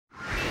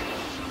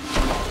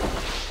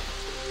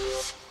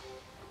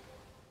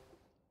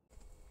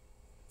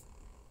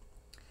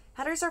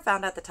Headers are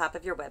found at the top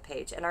of your web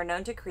page and are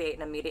known to create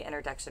an immediate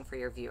introduction for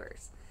your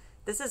viewers.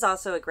 This is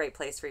also a great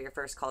place for your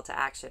first call to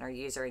action or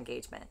user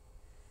engagement.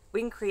 We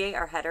can create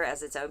our header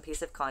as its own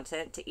piece of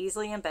content to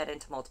easily embed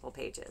into multiple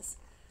pages.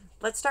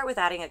 Let's start with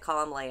adding a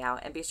column layout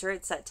and be sure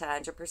it's set to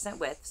 100%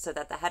 width so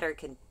that the header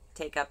can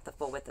take up the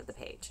full width of the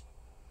page.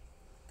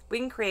 We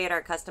can create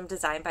our custom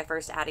design by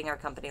first adding our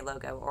company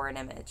logo or an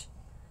image.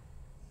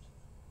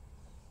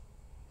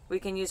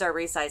 We can use our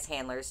resize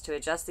handlers to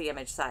adjust the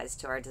image size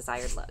to our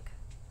desired look.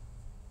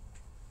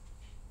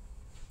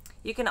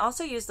 You can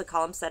also use the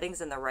column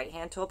settings in the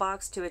right-hand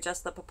toolbox to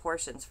adjust the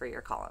proportions for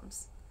your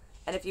columns.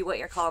 And if you want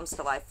your columns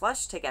to lie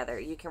flush together,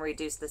 you can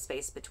reduce the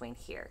space between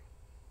here.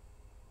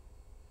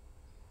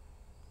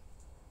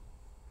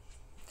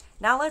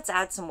 Now let's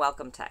add some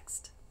welcome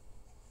text.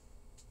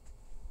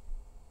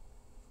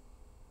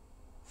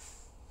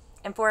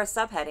 And for a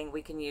subheading,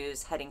 we can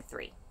use heading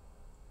 3.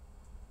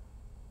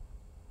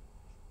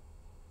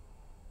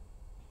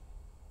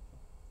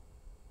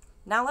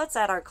 Now let's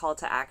add our call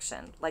to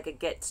action, like a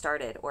get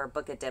started or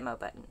book a demo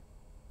button.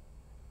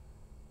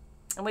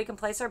 And we can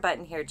place our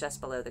button here just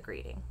below the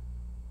greeting.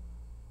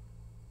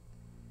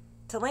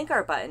 To link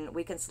our button,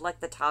 we can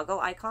select the toggle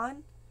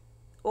icon,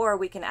 or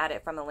we can add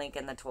it from a link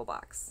in the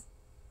toolbox.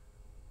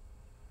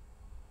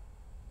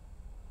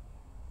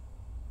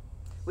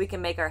 We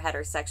can make our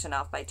header section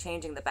off by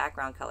changing the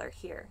background color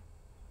here.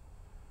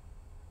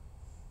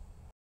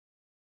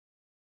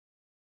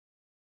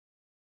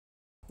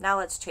 Now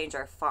let's change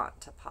our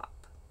font to pop.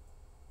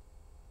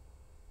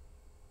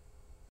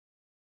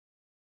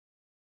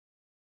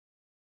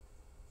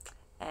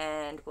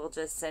 And we'll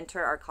just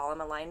center our column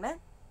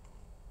alignment.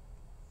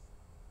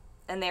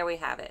 And there we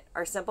have it,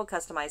 our simple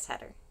customized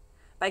header.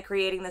 By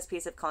creating this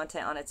piece of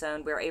content on its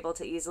own, we're able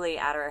to easily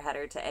add our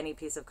header to any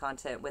piece of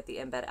content with the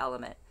embed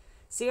element.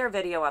 See our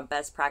video on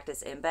best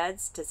practice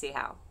embeds to see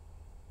how.